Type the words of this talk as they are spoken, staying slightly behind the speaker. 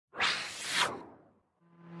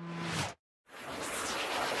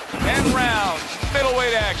10 rounds,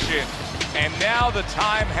 middleweight action. And now the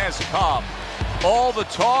time has come. All the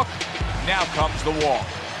talk, now comes the walk.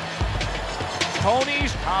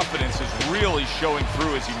 Tony's confidence is really showing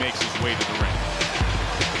through as he makes his way to the ring.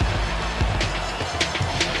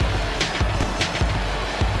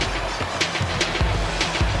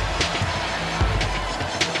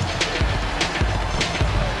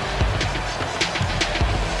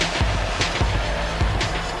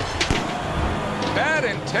 Bad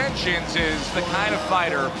Intentions is the kind of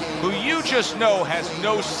fighter who you just know has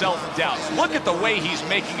no self-doubts. Look at the way he's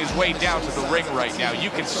making his way down to the ring right now. You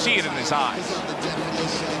can see it in his eyes.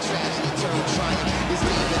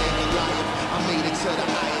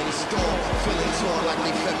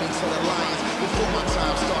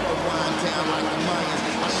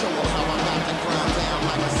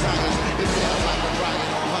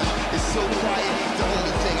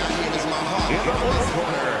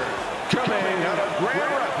 Coming out of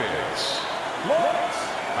Grand Rapids, Lawrence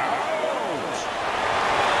House.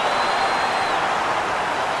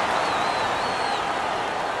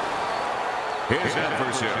 His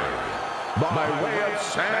adversary, by way of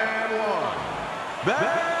San Juan,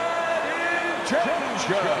 Bad Intentions.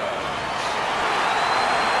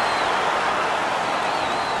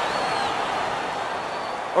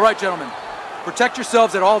 All right, gentlemen, protect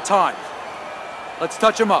yourselves at all times. Let's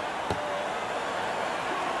touch them up.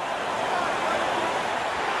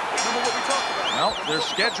 Well, they're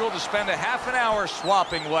scheduled to spend a half an hour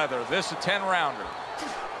swapping leather. This a 10-rounder.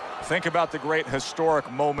 Think about the great historic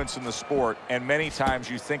moments in the sport, and many times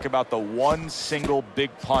you think about the one single big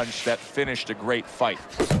punch that finished a great fight.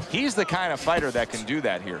 He's the kind of fighter that can do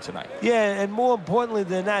that here tonight. Yeah, and more importantly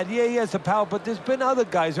than that, yeah, he has the power, but there's been other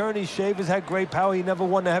guys. Ernie Shavers had great power. He never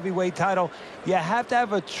won the heavyweight title. You have to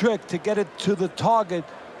have a trick to get it to the target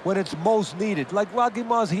when it's most needed, like Rocky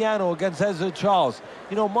Marciano against Ezra Charles.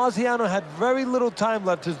 You know, Marciano had very little time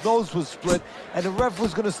left. His nose was split, and the ref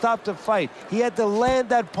was going to stop the fight. He had to land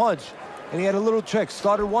that punch, and he had a little trick.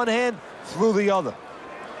 Started one hand, threw the other.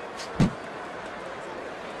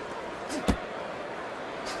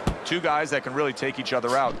 Two guys that can really take each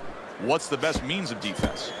other out. What's the best means of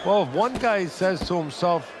defense? Well, if one guy says to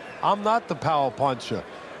himself, I'm not the power puncher,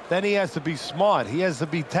 then he has to be smart. He has to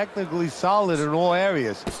be technically solid in all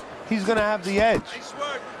areas. He's going to have the edge. Nice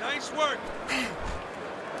work. Nice work.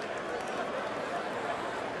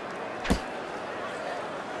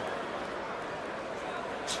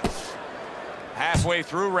 Halfway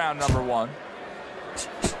through round number one.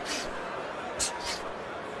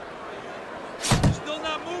 Still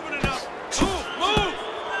not moving enough. Move.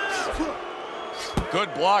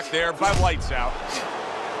 Good block there by Lights Out.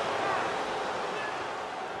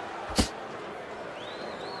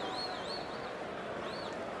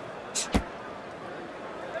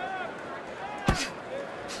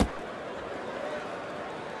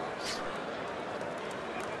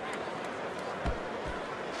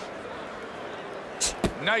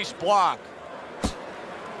 Nice block.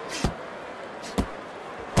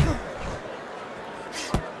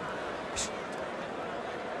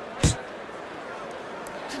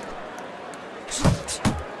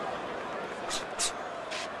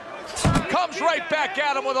 Comes right back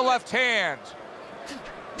at him with a left hand.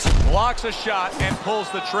 Blocks a shot and pulls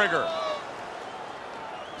the trigger.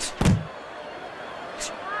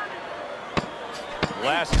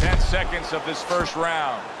 Last 10 seconds of this first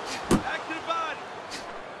round. Back to the body.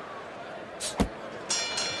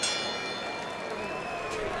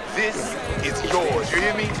 This is yours, you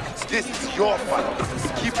hear me? This is your fight.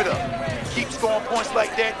 Keep it up. Keep scoring points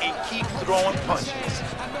like that and keep throwing punches.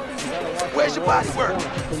 Where's your body work?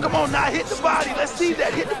 Come on now, hit the body. Let's see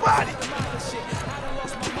that. Hit the body.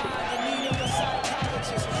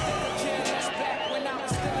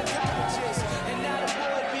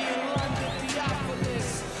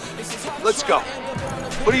 Let's go.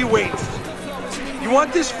 What are you waiting for? You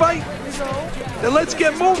want this fight? Then let's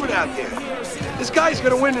get moving out there. This guy's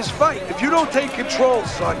gonna win this fight. If you don't take control,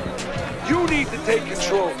 son, you need to take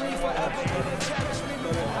control.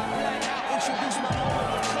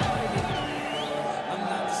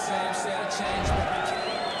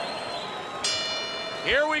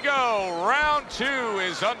 Here we go. Round two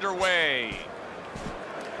is underway.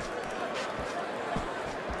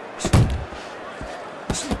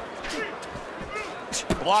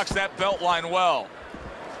 Blocks that belt line well.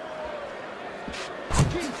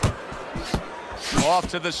 Off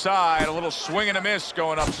to the side, a little swing and a miss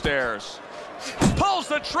going upstairs. Pulls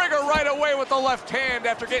the trigger right away with the left hand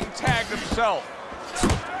after getting tagged himself.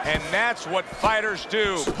 And that's what fighters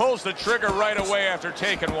do. Pulls the trigger right away after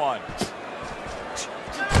taking one.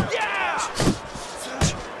 Yeah!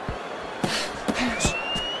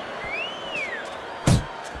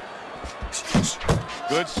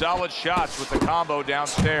 Good solid shots with the combo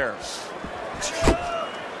downstairs.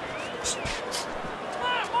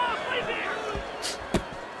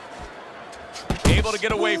 Able to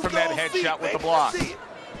get away from that headshot with the block.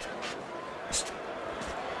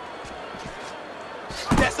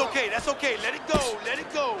 That's okay, that's okay. Let it go, let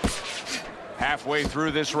it go. Halfway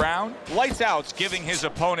through this round, Lights Out's giving his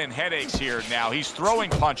opponent headaches here now. He's throwing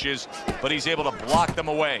punches, but he's able to block them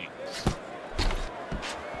away.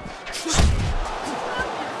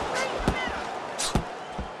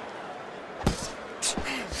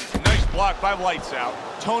 Nice block by Lights Out.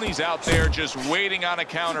 Tony's out there just waiting on a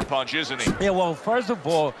counter punch, isn't he? Yeah, well, first of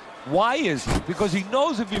all, why is he? Because he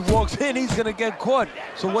knows if he walks in, he's going to get caught.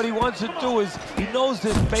 So what he wants to do is, he knows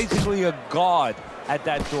there's basically a guard at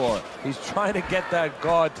that door. He's trying to get that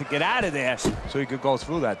guard to get out of there so he could go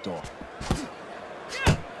through that door.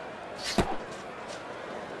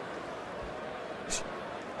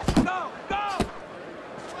 Go, go!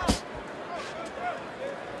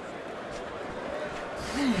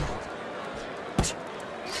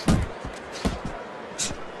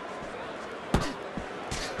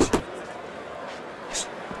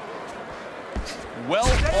 Well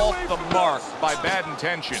off the mark by bad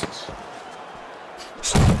intentions.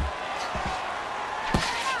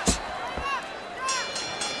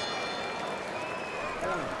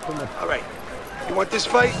 All right, you want this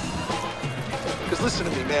fight? Because listen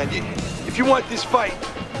to me, man. If you want this fight,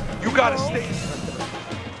 you gotta stay.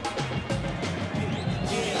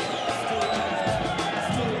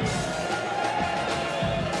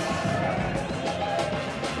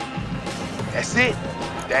 That's it.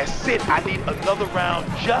 That's it. I need another round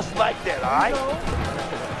just like that, all right?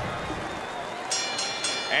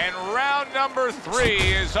 And round number 3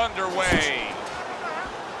 is underway.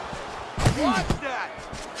 Watch that!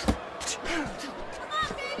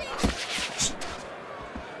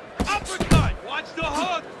 Uppercut! Watch the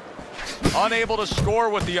hook! Unable to score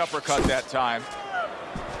with the uppercut that time.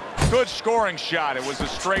 Good scoring shot. It was a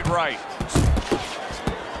straight right.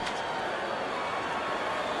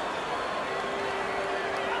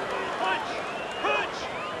 Punch! Punch!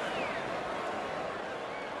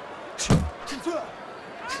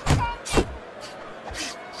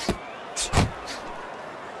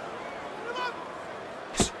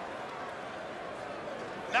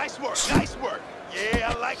 Nice work, nice work. Yeah,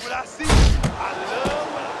 I like what I see. I love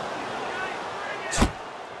what I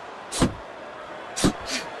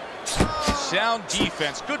see. Sound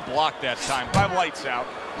defense. Good block that time by Lights Out.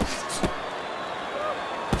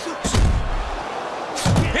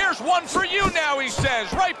 Here's one for you now, he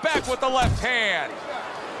says. Right back with the left hand.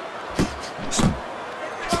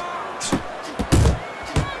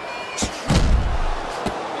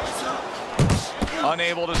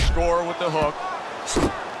 Unable to score with the hook.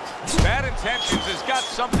 Bad intentions has got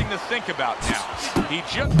something to think about now. He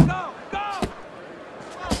just... Go! Go!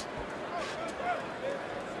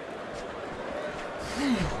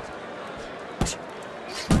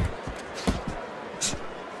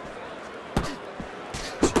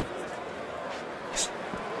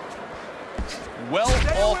 well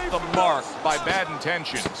off the mark by bad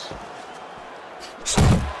intentions.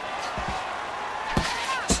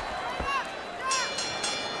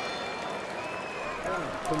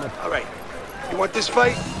 All right, you want this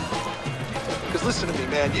fight? Because listen to me,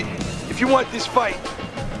 man. If you want this fight,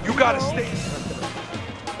 you gotta stay.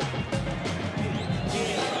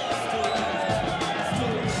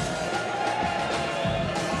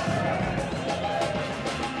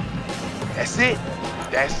 That's it.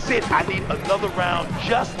 That's it. I need another round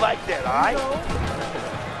just like that, all right?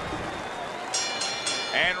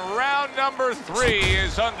 And round number 3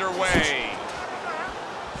 is underway.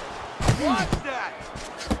 Watch that!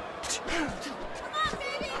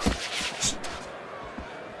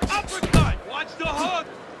 Uppercut! Watch the hook!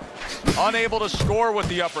 Unable to score with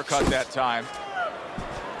the uppercut that time.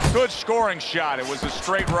 Good scoring shot. It was a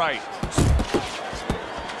straight right.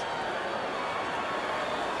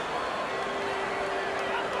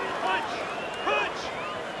 Punch! Punch!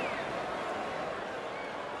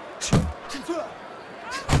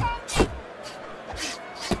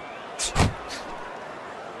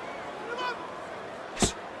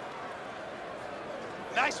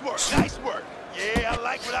 Nice work, nice work. Yeah, I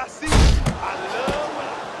like what I see. I love what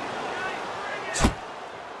I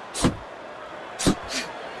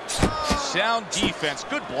see. Sound defense.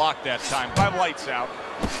 Good block that time by Lights Out.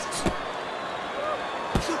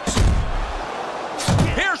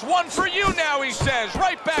 Here's one for you now, he says.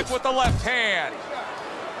 Right back with the left hand.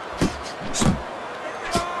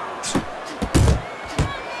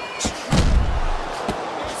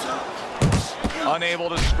 Unable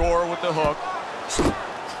to score with the hook.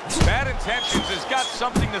 Bad Intentions has got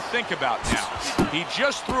something to think about now. He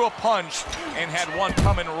just threw a punch and had one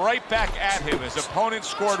coming right back at him. His opponent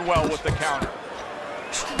scored well with the counter.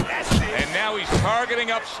 And now he's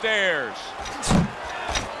targeting upstairs.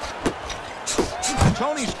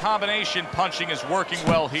 Tony's combination punching is working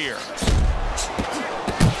well here.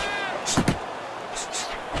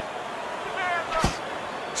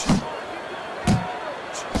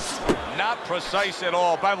 Not precise at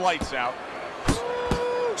all by Lights Out.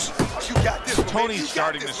 Tony's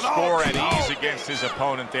starting to score at ease against his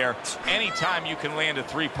opponent there. Anytime you can land a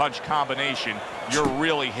three-punch combination, you're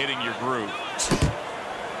really hitting your groove.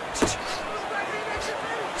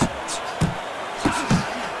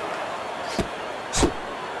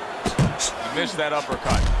 He missed that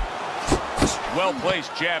uppercut.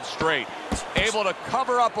 Well-placed jab straight. Able to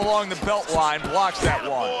cover up along the belt line, blocks that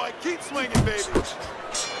one. Boy, keep swinging, baby.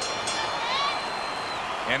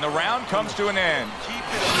 And the round comes to an end. Keep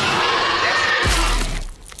it up.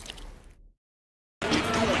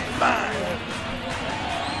 You're doing fine.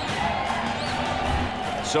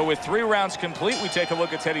 So with 3 rounds complete, we take a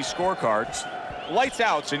look at Teddy's scorecard. Lights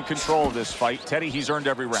Out's in control of this fight. Teddy, he's earned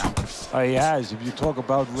every round. He has. If you talk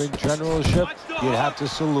about ring generalship, you'd have to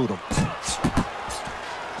salute him.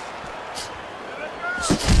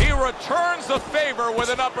 He returns the favor with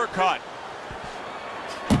an uppercut.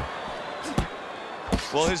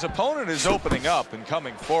 Well, his opponent is opening up and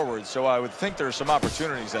coming forward, so I would think there are some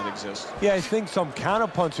opportunities that exist. Yeah, I think some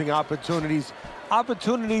counter-punching opportunities.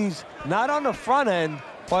 Opportunities not on the front end,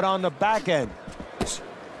 but on the back end.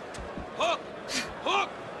 Hook! Hook!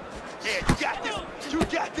 Yeah, you got this. You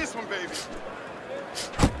got this one, baby.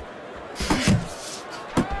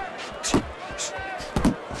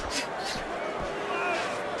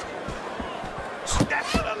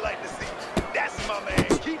 That's what I like to see. That's my man.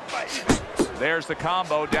 Keep fighting. There's the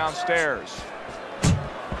combo downstairs.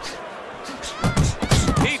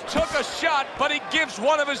 He took a shot, but he gives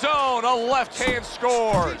one of his own. A left hand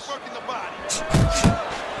scores. Keep working the body.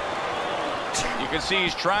 You can see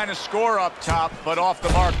he's trying to score up top, but off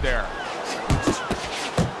the mark there.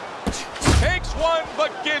 Takes one,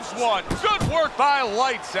 but gives one. Good work by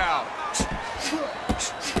Lights Out.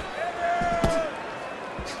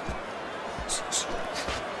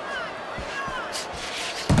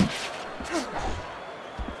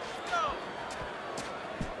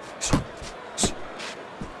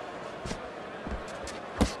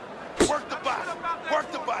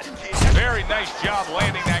 Very nice job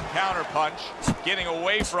landing that counter punch, getting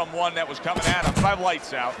away from one that was coming at him by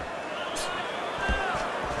Lights Out.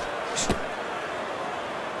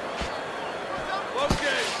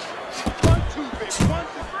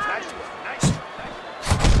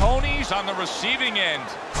 Tony's on the receiving end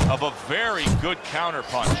of a very good counter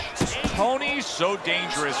punch. Tony's so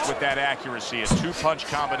dangerous with that accuracy, a 2-punch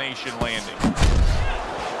combination landing.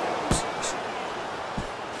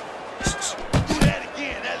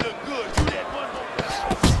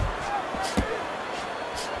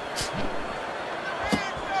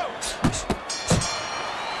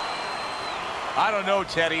 I don't know,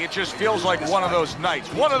 Teddy. It just feels like one of those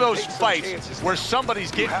nights, one of those fights where somebody's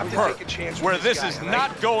getting hurt, where this is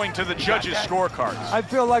not going to the judges' scorecards. I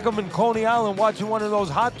feel like I'm in Coney Island watching one of those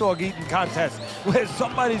hot dog eating contests where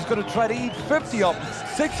somebody's going to try to eat 50 of them,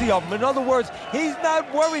 60 of them. In other words, he's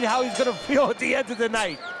not worried how he's going to feel at the end of the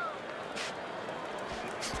night.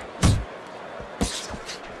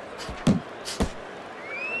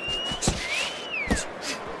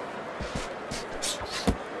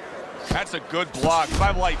 That's a good block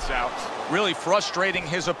by Lights Out. Really frustrating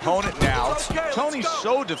his opponent now. Tony's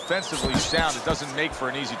so defensively sound, it doesn't make for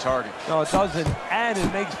an easy target. No, it doesn't, and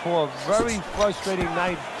it makes for a very frustrating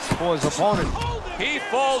night for his opponent. He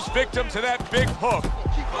falls victim to that big hook.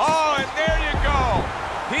 Oh, and there you go.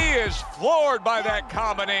 He is floored by that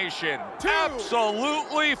combination.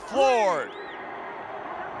 Absolutely floored.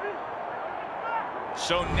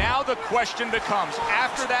 So now the question becomes,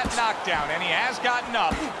 after that knockdown, and he has gotten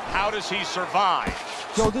up, how does he survive?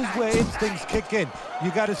 So this is where instincts kick in. You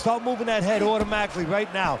got to start moving that head automatically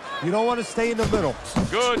right now. You don't want to stay in the middle.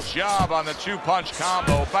 Good job on the 2-punch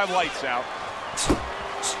combo by Lights Out.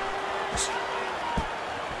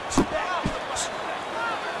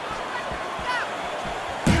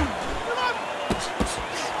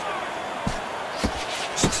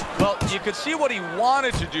 Well, you could see what he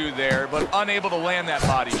wanted to do there, but unable to land that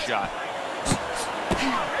body shot.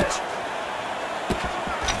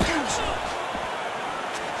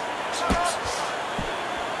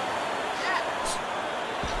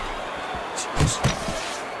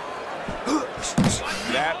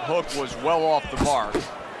 That hook was well off the mark.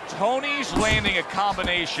 Tony's landing a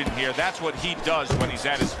combination here. That's what he does when he's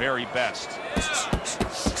at his very best.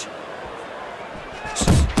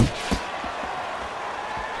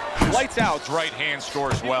 Lights out's right hand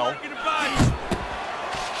scores well.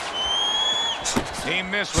 He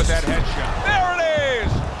missed with that headshot. There it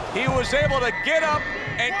is! He was able to get up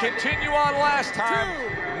and continue on last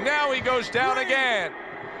time. Now he goes down again.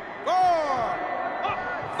 4,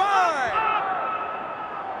 5.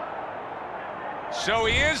 So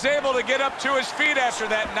he is able to get up to his feet after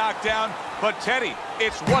that knockdown. But Teddy,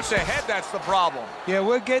 it's what's ahead that's the problem. Yeah,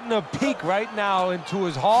 we're getting a peek right now into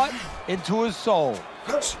his heart, into his soul.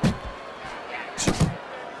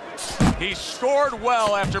 He scored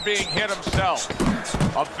well after being hit himself.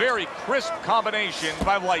 A very crisp combination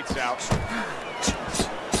by Lights Out.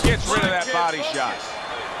 Gets rid of that body shot.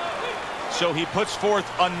 So he puts forth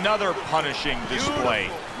another punishing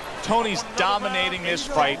display. Tony's dominating this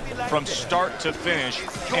fight from start to finish,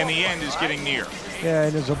 and the end is getting near. Yeah,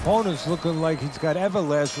 and his opponent's looking like he's got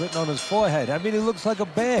Everlast written on his forehead. I mean, he looks like a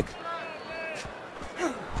bag.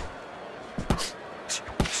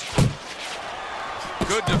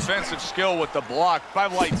 Good defensive skill with the block by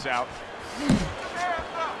Lights Out.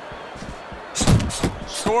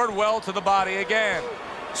 Scored well to the body again.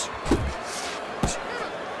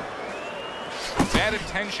 Bad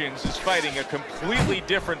Intentions is fighting a completely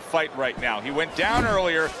different fight right now. He went down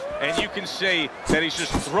earlier, and you can see that he's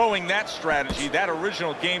just throwing that strategy, that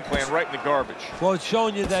original game plan, right in the garbage. Well, it's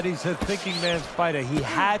showing you that he's a thinking man's fighter. He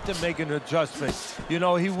had to make an adjustment. You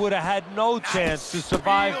know, he would have had no chance to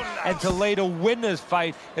survive and to later win this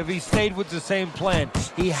fight if he stayed with the same plan.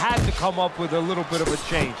 He had to come up with a little bit of a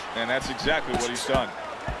change. And that's exactly what he's done.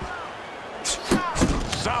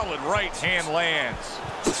 Solid right hand lands.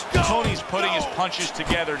 Tony's putting his punches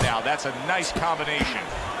together now. That's a nice combination.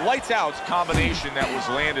 Lights Out's combination that was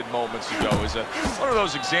landed moments ago is one of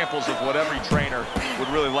those examples of what every trainer would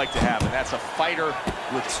really like to have, and that's a fighter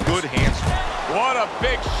with good hands. What a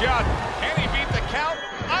big shot. Can he beat the count?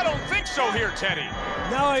 I don't think so here, Teddy.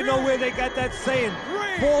 Now I know where they got that saying,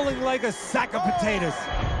 falling like a sack of potatoes.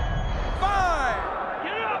 5.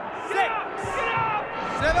 Get up. 6. Get up.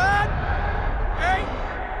 7. 8.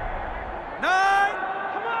 9.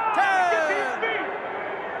 10.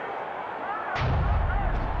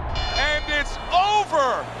 And it's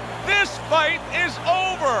over. This fight is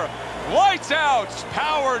over. Lights Out's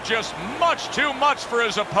power just much too much for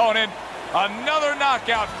his opponent. Another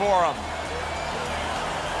knockout for him.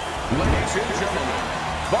 Ladies and gentlemen,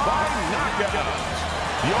 by knockout,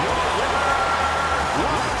 your winner,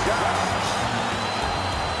 Lights Out.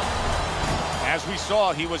 As we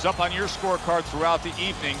saw, he was up on your scorecard throughout the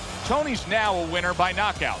evening. Tony's now a winner by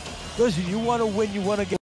knockout. Listen, you want to win, you want to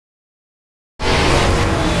get